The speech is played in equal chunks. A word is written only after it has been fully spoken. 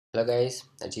Hello guys,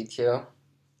 Ajit here,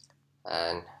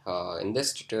 and in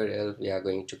this tutorial we are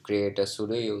going to create a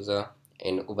Sudo user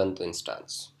in Ubuntu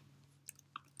instance.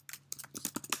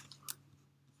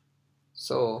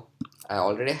 So I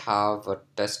already have a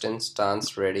test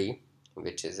instance ready,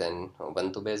 which is an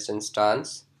Ubuntu based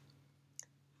instance.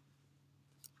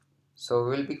 So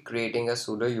we'll be creating a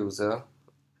Sudo user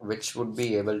which would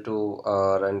be able to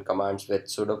run commands with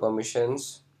sudo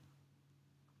permissions.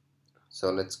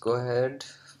 So let's go ahead.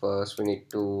 First we need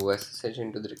to SSH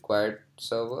into the required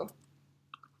server.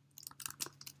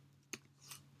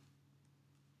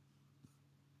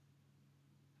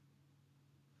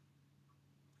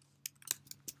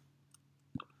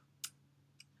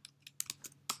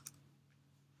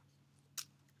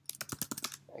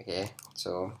 Okay,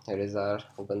 so here is our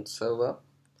Ubuntu server.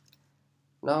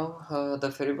 Now the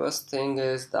very first thing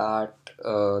is that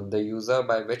the user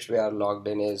by which we are logged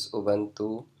in is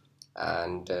Ubuntu,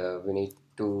 and we need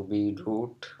to be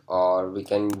root, or we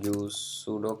can use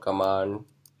sudo command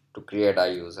to create our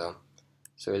user.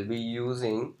 So we'll be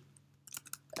using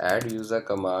add user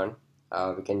command.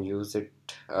 We can use it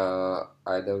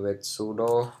either with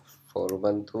sudo for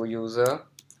Ubuntu user,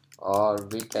 or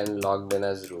we can log in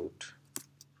as root.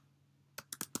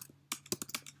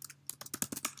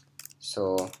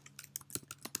 So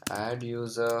add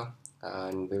user,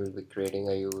 and we will be creating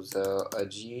a user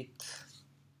Ajit.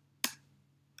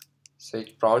 So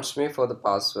it prompts me for the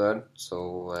password,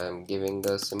 so I'm giving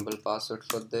the simple password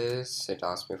for this. It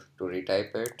asks me to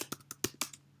retype it.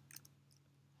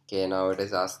 Okay, now it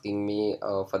is asking me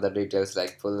for the details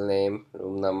like full name,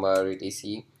 room number,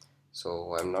 etc.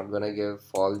 So I'm not gonna give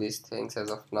all these things as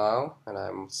of now, and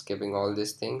I'm skipping all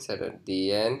these things, and at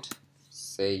the end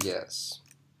say yes.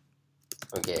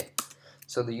 Okay,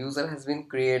 so the user has been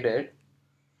created.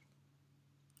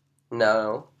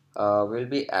 Now we'll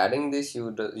be adding this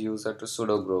user to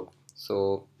sudo group.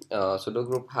 So sudo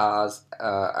group has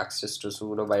access to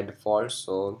sudo by default,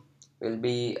 so we'll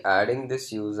be adding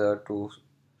this user to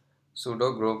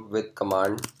sudo group with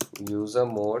command user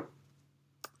mode.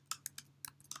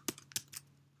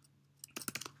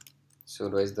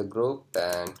 Sudo is the group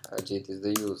and Ajit is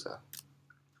the user.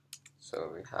 So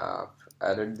we have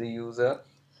added the user.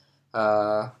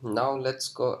 Now let's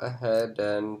go ahead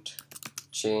and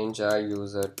change our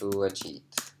user to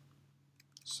Ajit.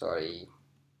 Sorry,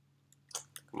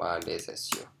 command is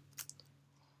SU.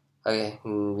 Okay,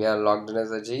 we are logged in as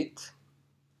Ajit.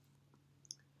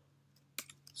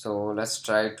 So let's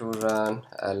try to run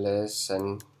ls,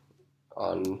 and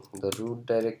on the root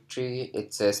directory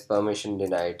it says permission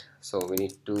denied. So we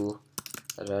need to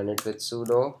run it with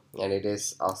sudo, and it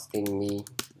is asking me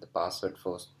the password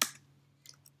first.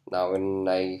 Now when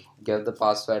I give the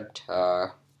password,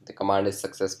 the command is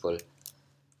successful.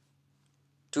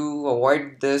 To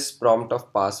avoid this prompt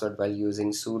of password while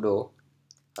using sudo,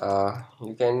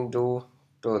 you can do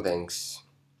two things.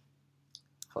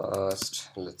 First,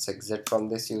 let's exit from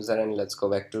this user and let's go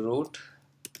back to root.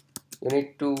 You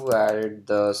need to add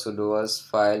the sudoers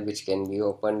file, which can be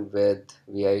opened with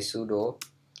vi sudo.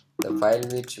 The file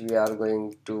which we are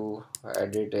going to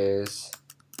edit is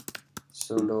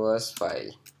sudoers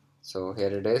file. So here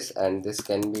it is, and this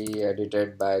can be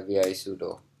edited by vi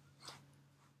sudo.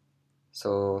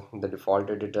 So the default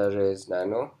editor is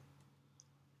nano,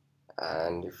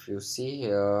 and if you see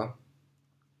here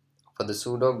for the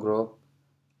sudo group,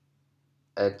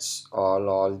 it's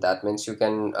all that means you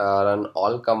can run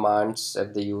all commands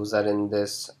of the user in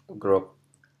this group,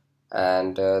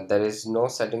 and there is no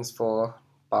settings for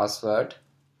password.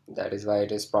 That is why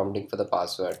it is prompting for the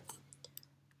password.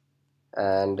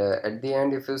 And at the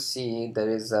end, if you see, there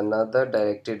is another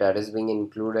directory that is being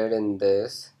included in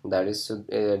this, that is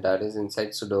inside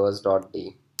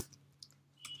sudoers.d.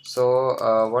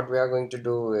 So what we are going to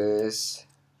do is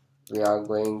we are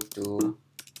going to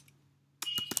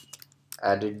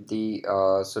edit the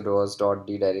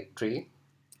sudoers.d directory,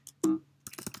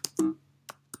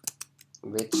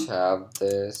 which have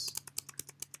this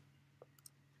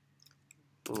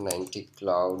 90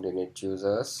 cloud init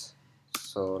users.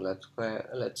 So let's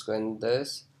go in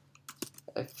this.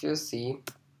 If you see,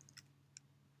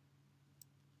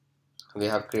 we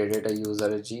have created a user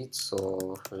Ajit,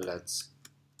 so let's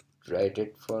write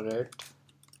it for it.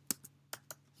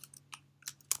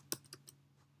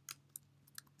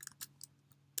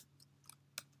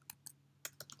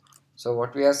 So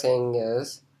what we are saying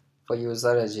is, for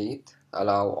user Ajit,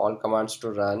 allow all commands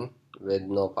to run with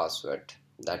no password.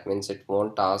 That means it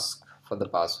won't ask for the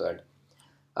password.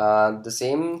 The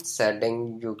same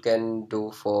setting you can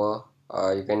do for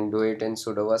you can do it in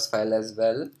sudoers file as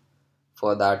well.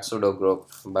 for that sudo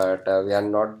group, but we are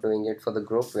not doing it for the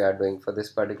group, we are doing for this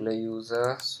particular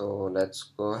user. So let's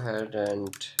go ahead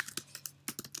and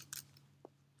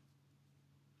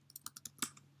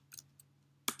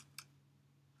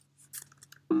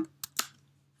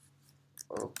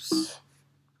oops.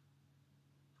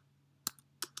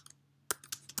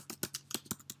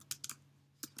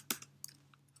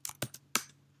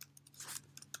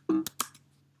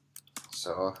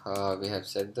 So we have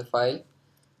set the file.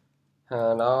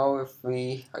 Now if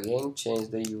we again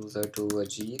change the user to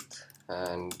Ajit,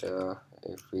 and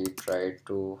if we try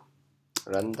to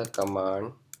run the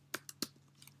command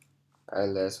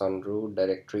ls on root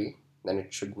directory, then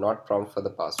it should not prompt for the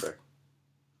password.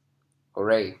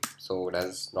 Hooray! So it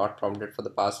has not prompted for the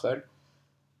password.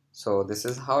 So this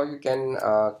is how you can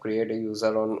create a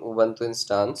user on Ubuntu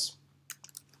instance.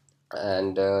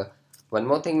 And one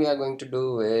more thing we are going to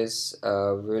do is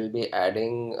we'll be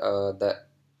adding the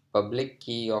public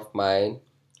key of mine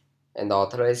and the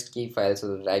authorized key file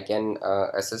so that I can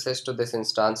SSH to this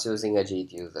instance using a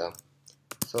Ajit user.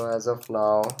 So as of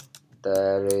now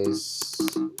there is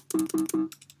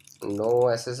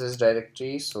no SSH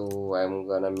directory, so I'm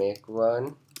gonna make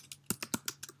one,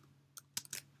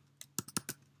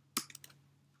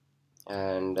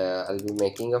 and I'll be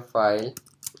making a file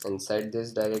inside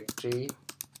this directory,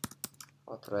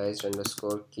 authorized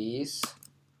underscore keys.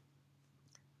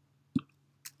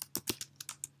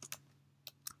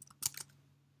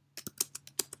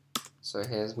 So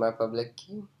here's my public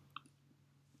key.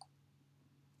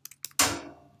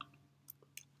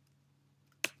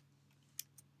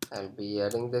 I'll be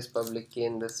adding this public key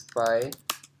in this file.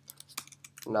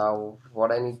 Now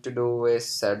what I need to do is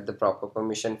set the proper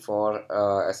permission for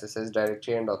SSH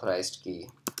directory and authorized key.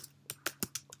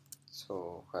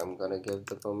 So I'm gonna give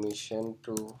the permission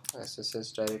to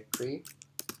SSH directory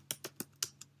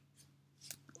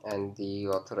and the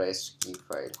authorized key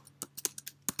file.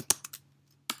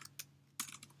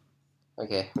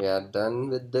 Okay, we are done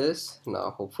with this. Now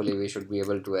hopefully we should be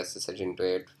able to SSH into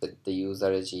it with the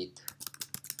user Ajit.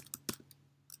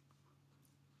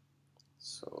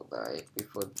 So the IP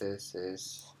for this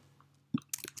is,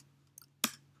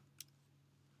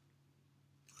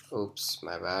 oops,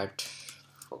 my bad,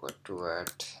 forgot to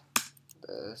add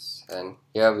this, and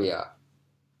here we are.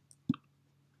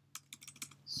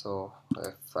 So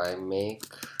if I make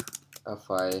a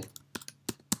file,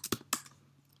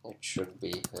 it should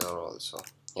be here also.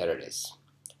 Here it is.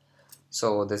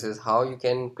 So this is how you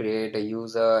can create a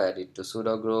user, add it to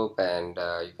sudo group, and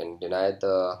you can deny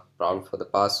the prompt for the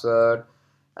password,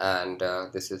 and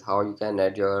this is how you can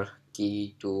add your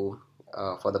key to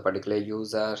for the particular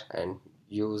user and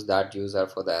use that user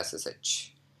for the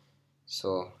SSH.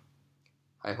 So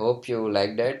I hope you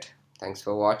liked it. Thanks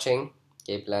for watching.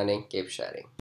 Keep learning, keep sharing.